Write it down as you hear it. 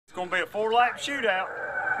going to be a 4-lap shootout.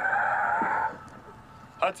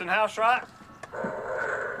 Hudson Housewright?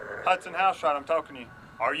 Hudson Housewright, I'm talking to you.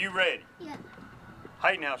 Are you ready? Yeah.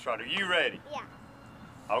 Hayden Housewright, are you ready? Yeah.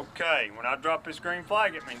 Okay, when I drop this green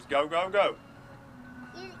flag, it means go, go, go.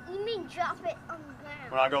 You mean drop it on the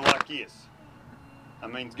ground? When I go like this,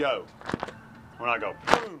 that means go. When I go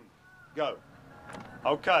boom, go.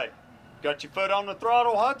 Okay, got your foot on the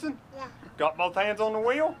throttle, Hudson? Yeah. Got both hands on the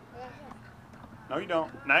wheel? Yeah. No, you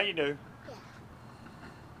don't. Now you do. Yeah.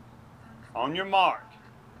 On your mark,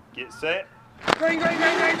 get set. Green, green,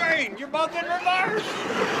 green, green, green. You're both in reverse.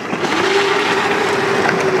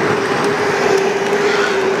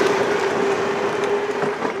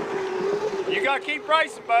 You gotta keep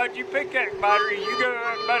racing, bud. You pick that battery, you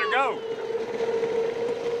better go.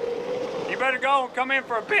 You better go and come in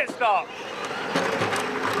for a pit stop.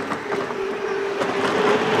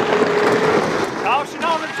 Caution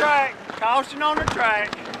on the track. Caution on the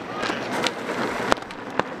track.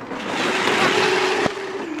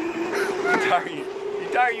 You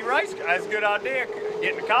tire your race car. That's a good idea.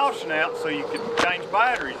 Getting the caution out so you can change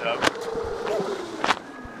batteries up.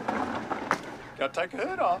 Gotta take the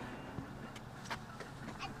hood off.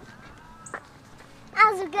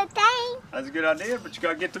 That was a good thing. That's a good idea, but you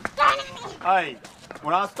gotta get the. Hey,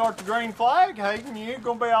 when I start the green flag, Hayden, you ain't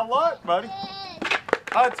gonna be out of luck, buddy.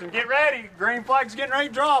 Hudson, get ready. Green flag's getting ready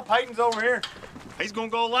to drop. Hayden's over here. He's gonna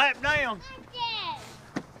go a lap down.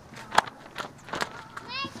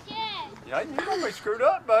 Yeah, you're gonna be screwed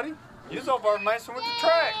up, buddy. You're over there messing with the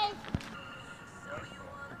track.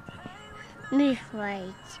 This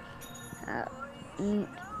way.